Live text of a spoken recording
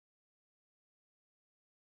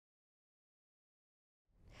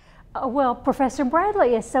Well, Professor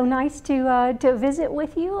Bradley, it's so nice to visit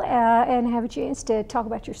with you and have a chance to talk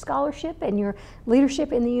about your scholarship and your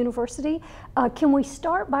leadership in the university. Can we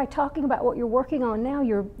start by talking about what you're working on now?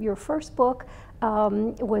 Your first book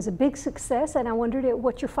was a big success, and I wondered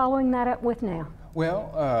what you're following that up with now.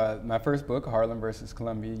 Well, my first book, Harlem versus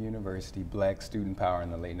Columbia University, Black Student Power in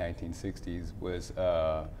the Late 1960s,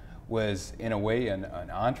 was in a way an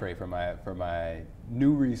entree for my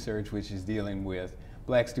new research, which is dealing with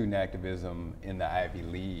Black student activism in the Ivy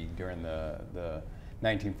League during the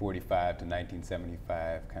 1945 to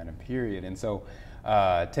 1975 kind of period. And so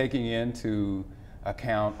taking into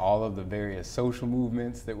account all of the various social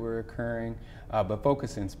movements that were occurring, but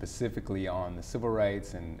focusing specifically on the civil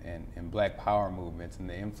rights and Black power movements and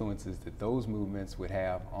the influences that those movements would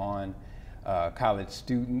have on college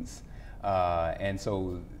students. And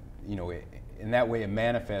so, you know, in that way it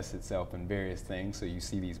manifests itself in various things. So you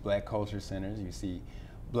see these Black culture centers, you see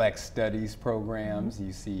Black studies programs,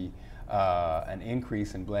 you see an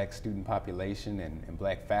increase in Black student population and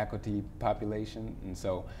Black faculty population. And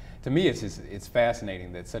so to me it's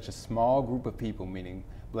fascinating that such a small group of people, meaning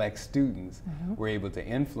Black students, were able to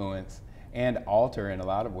influence and alter in a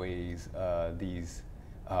lot of ways these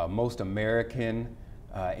most American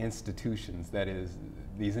institutions, that is,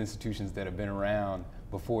 these institutions that have been around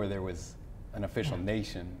before there was an official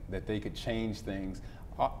nation, that they could change things,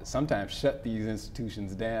 sometimes shut these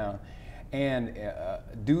institutions down, and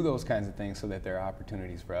do those kinds of things so that there are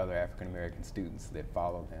opportunities for other African American students that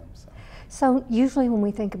follow them. So usually when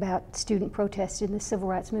we think about student protests in the civil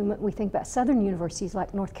rights movement, we think about Southern universities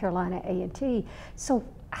like North Carolina A&T. So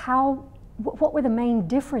what were the main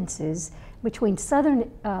differences between Southern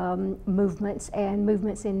movements and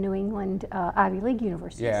movements in New England Ivy League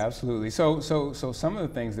universities? Yeah, absolutely. So some of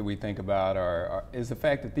the things that we think about is the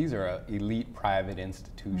fact that these are elite private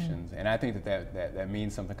institutions, and I think that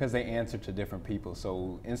means something because they answer to different people.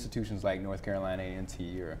 So institutions like North Carolina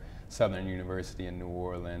A&T or Southern University in New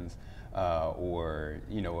Orleans, or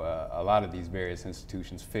a lot of these various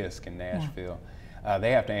institutions, Fisk in Nashville.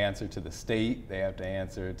 They have to answer to the state, they have to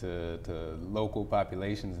answer to local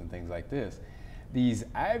populations and things like this. These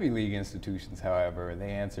Ivy League institutions, however,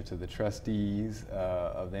 they answer to the trustees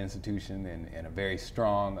of the institution and a very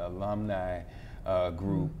strong alumni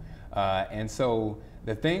group. And so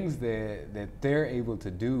the things that they're able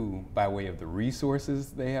to do by way of the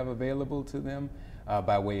resources they have available to them,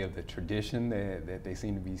 by way of the tradition that they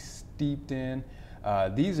seem to be steeped in,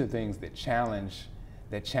 these are things that challenge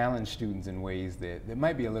students in ways that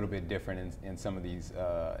might be a little bit different in some of these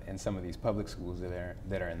public schools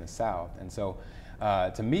that are in the South. And so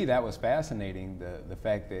to me that was fascinating, the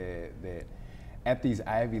fact that at these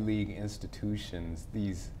Ivy League institutions,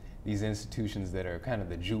 these institutions that are kind of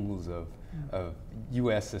the jewels of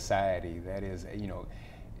U.S. society, that is,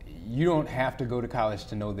 you don't have to go to college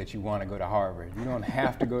to know that you want to go to Harvard. You don't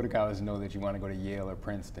have to go to college to know that you want to go to Yale or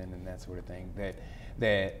Princeton and that sort of thing.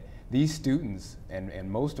 That these students, and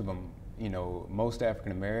most of them, most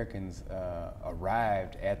African Americans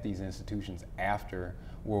arrived at these institutions after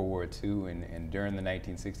World War II and during the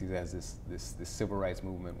 1960s as this civil rights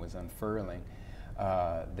movement was unfurling,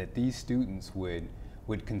 that these students would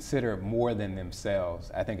consider more than themselves.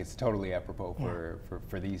 I think it's totally apropos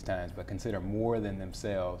for these times, but consider more than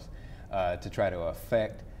themselves to try to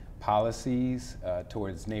affect policies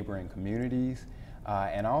towards neighboring communities,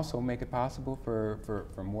 and also make it possible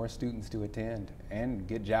for more students to attend and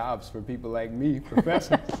get jobs for people like me,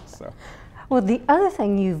 professors. So. Well, the other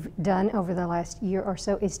thing you've done over the last year or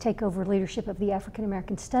so is take over leadership of the African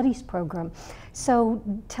American Studies program. So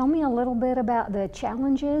tell me a little bit about the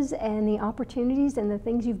challenges and the opportunities and the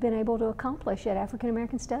things you've been able to accomplish at African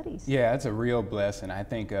American Studies. Yeah, it's a real blessing. I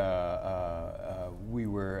think we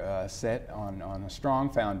were set on a strong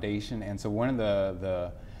foundation, and so one of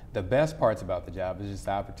the best parts about the job is just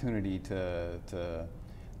the opportunity to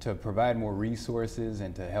provide more resources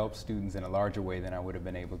and to help students in a larger way than I would have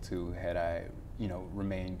been able to had I,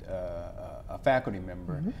 remained a faculty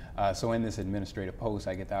member. So in this administrative post,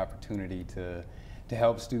 I get the opportunity to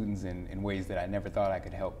help students in ways that I never thought I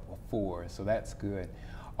could help before. So that's good.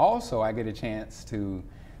 Also, I get a chance to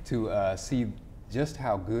see just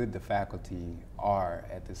how good the faculty are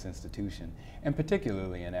at this institution, and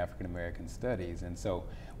particularly in African American Studies. And so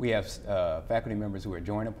we have faculty members who are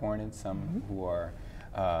joint appointed, some who are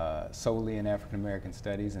solely in African American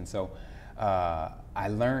Studies, and so I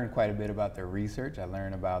learned quite a bit about their research. I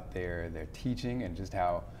learned about their teaching and just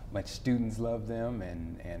how much students love them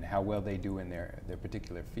and how well they do in their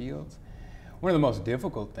particular fields. One of the most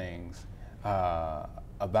difficult things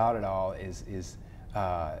about it all is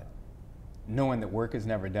knowing that work is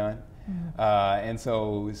never done. And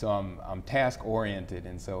so I'm task oriented,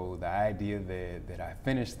 and so the idea that I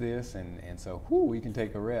finish this and so we can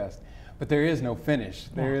take a rest, but there is no finish.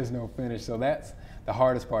 There is no finish. So that's the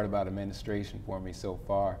hardest part about administration for me so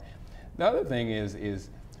far. The other thing is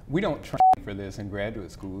we don't train for this in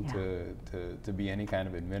graduate school to be any kind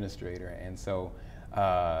of administrator, and so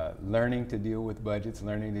learning to deal with budgets,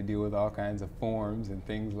 learning to deal with all kinds of forms and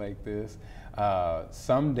things like this.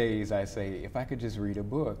 Some days I say, if I could just read a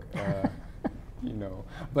book, you know.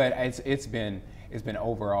 But it's been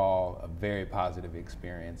overall a very positive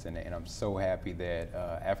experience, and I'm so happy that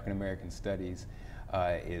African American Studies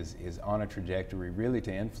is on a trajectory really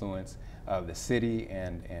to influence the city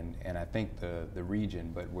and I think the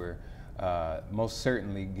region. But we're most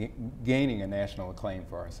certainly gaining a national acclaim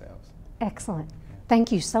for ourselves. Excellent.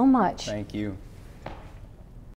 Thank you so much. Thank you.